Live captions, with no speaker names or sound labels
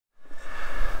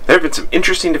There have been some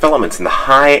interesting developments in the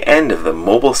high end of the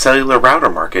mobile cellular router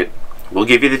market. We'll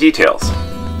give you the details.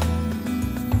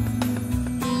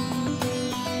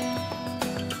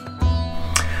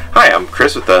 Hi, I'm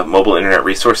Chris with the Mobile Internet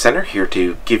Resource Center, here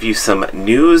to give you some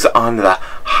news on the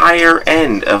higher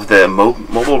end of the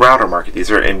mobile router market. These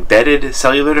are embedded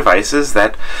cellular devices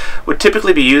that would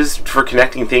typically be used for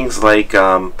connecting things like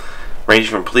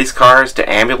ranging from police cars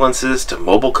to ambulances to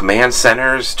mobile command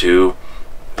centers to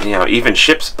even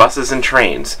ships, buses, and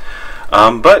trains.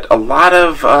 But a lot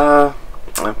of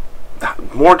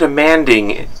more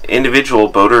demanding individual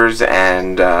boaters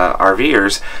and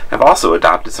RVers have also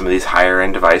adopted some of these higher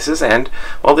end devices, and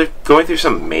well, they're going through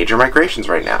some major migrations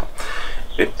right now.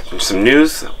 Some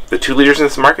news: the two leaders in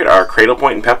this market are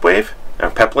Cradlepoint and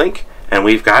Peplink, and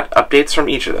we've got updates from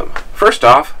each of them. First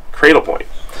off, Cradlepoint.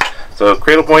 So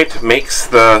Cradlepoint makes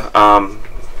the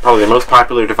probably the most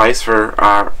popular device for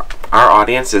our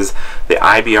audience is the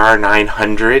IBR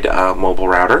 900 mobile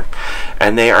router,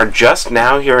 and they are just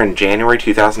now here in January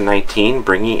 2019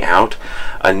 bringing out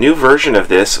a new version of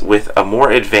this with a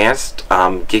more advanced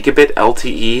Gigabit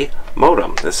LTE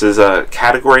modem. This is a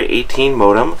category 18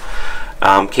 modem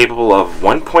capable of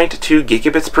 1.2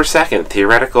 gigabits per second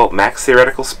max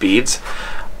theoretical speeds.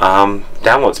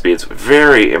 Download speeds.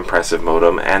 Very impressive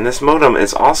modem, and this modem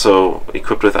is also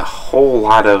equipped with a whole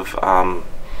lot of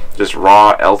just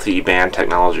raw LTE band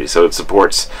technology. So it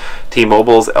supports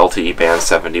T-Mobile's LTE band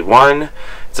 71, it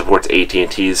supports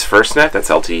AT&T's FirstNet, that's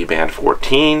LTE band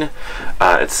 14,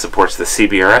 it supports the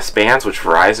CBRS bands, which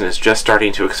Verizon is just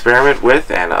starting to experiment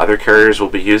with and other carriers will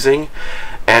be using,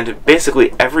 and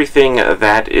basically everything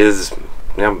that is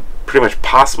pretty much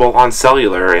possible on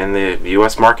cellular in the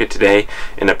US market today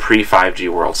in a pre-5G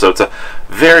world. So it's a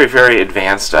very, very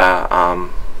advanced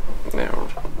modem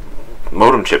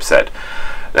chipset.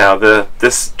 Now,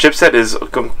 this chipset is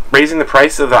raising the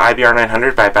price of the IBR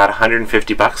 900 by about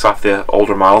 $150 off the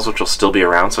older models, which will still be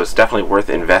around, so it's definitely worth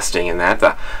investing in that.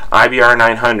 The IBR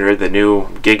 900, the new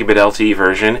Gigabit LTE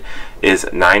version, is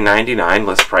 $999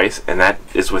 list price, and that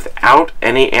is without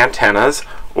any antennas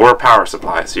or a power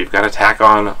supply, so you've got to tack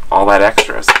on all that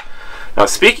extras. Now,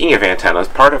 speaking of antennas,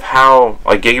 part of how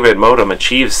a gigabit modem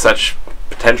achieves such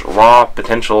raw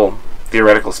potential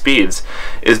theoretical speeds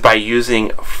is by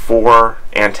using four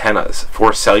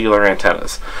cellular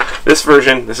antennas. This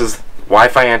version, this is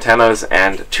Wi-Fi antennas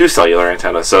and two cellular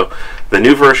antennas, so the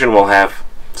new version will have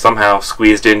somehow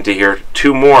squeezed into here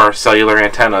two more cellular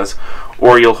antennas,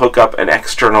 or you'll hook up an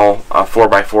external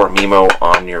 4x4 MIMO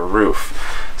on your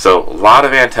roof. So a lot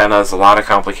of antennas, a lot of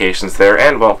complications there,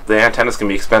 and well, the antennas can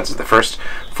be expensive. The first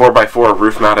 4x4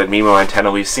 roof-mounted MIMO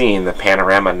antenna we've seen, the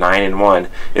Panorama 9-in-1,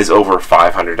 is over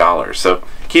 $500. So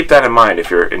keep that in mind if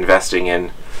you're investing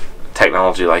in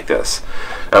technology like this.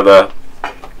 Now, the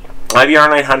IBR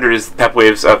 900 is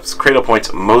Pepwave's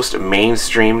Cradlepoint's most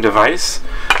mainstream device,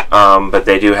 but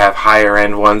they do have higher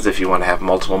end ones if you want to have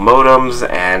multiple modems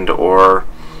and or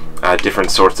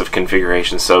different sorts of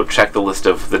configurations. So check the list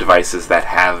of the devices that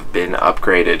have been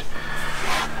upgraded.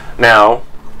 Now,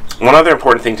 one other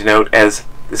important thing to note, as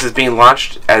this is being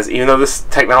launched even though this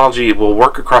technology will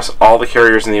work across all the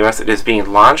carriers in the US, it is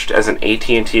being launched as an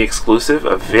AT&T exclusive,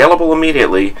 available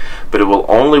immediately, but it will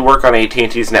only work on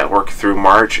AT&T's network through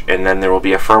March, and then there will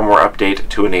be a firmware update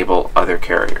to enable other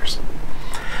carriers.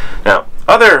 Now,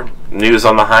 other news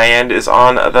on the high end is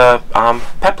on the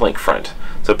Peplink front.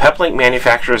 So Peplink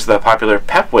manufactures the popular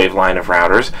Pepwave line of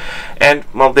routers, and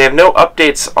well, they have no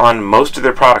updates on most of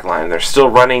their product line. They're still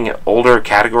running older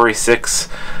Category 6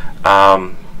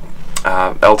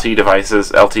 LTE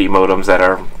devices, LTE modems that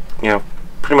are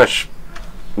pretty much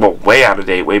way out of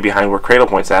date, way behind where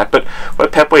Cradlepoint's at. But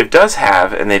what Pepwave does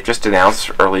have, and they've just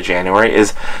announced early January,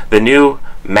 is the new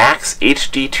MAX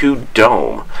HD2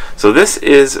 Dome. So this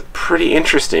is pretty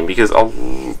interesting because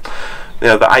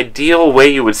the ideal way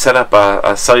you would set up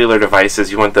a cellular device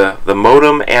is you want the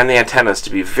modem and the antennas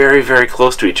to be very, very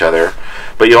close to each other,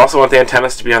 but you also want the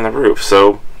antennas to be on the roof.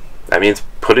 So that means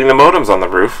putting the modems on the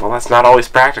roof. Well, that's not always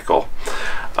practical.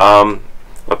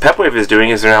 What Pepwave is doing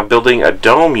is they're now building a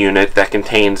dome unit that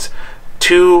contains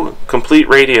two complete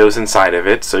radios inside of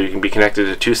it, so you can be connected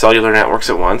to two cellular networks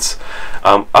at once,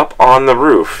 up on the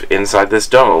roof inside this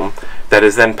dome, that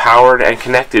is then powered and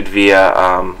connected via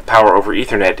power over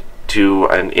Ethernet to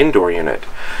an indoor unit.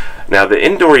 Now, the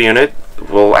indoor unit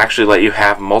will actually let you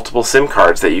have multiple SIM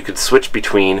cards that you could switch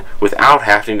between without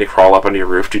having to crawl up onto your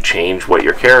roof to change what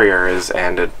your carrier is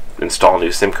and install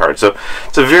new SIM cards. So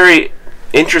it's a very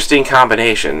interesting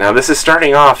combination. Now this is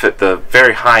starting off at the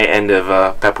very high end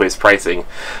of Pepwave's pricing.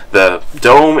 The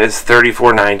Dome is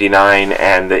 $34.99,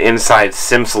 and the inside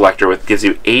SIM selector, which gives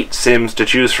you 8 SIMs to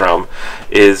choose from,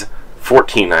 is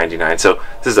 $14.99. So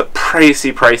this is a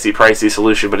pricey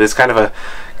solution, but it's kind of a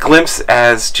glimpse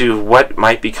as to what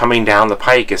might be coming down the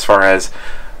pike as far as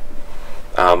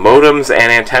modems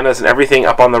and antennas and everything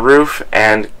up on the roof,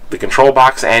 and the control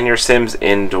box and your SIMs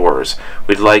indoors.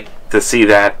 We'd like to see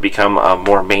that become a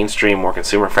more mainstream, more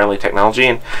consumer-friendly technology,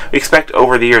 and we expect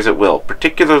over the years it will,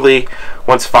 particularly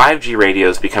once 5G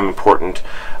radios become important.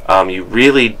 You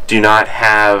really do not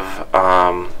have,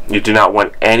 you do not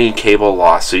want any cable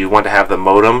loss, so you want to have the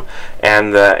modem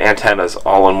and the antennas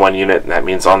all in one unit, and that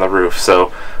means on the roof.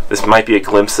 So this might be a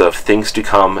glimpse of things to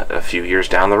come a few years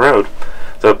down the road.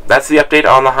 So that's the update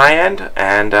on the high end,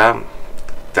 and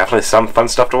definitely some fun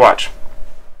stuff to watch.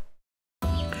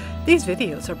 These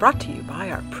videos are brought to you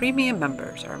by our premium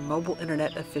members, our mobile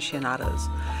internet aficionados.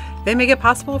 They make it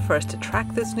possible for us to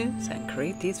track this news and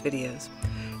create these videos.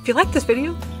 If you like this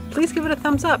video, please give it a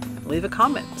thumbs up, leave a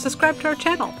comment, subscribe to our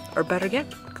channel, or better yet,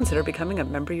 consider becoming a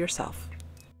member yourself.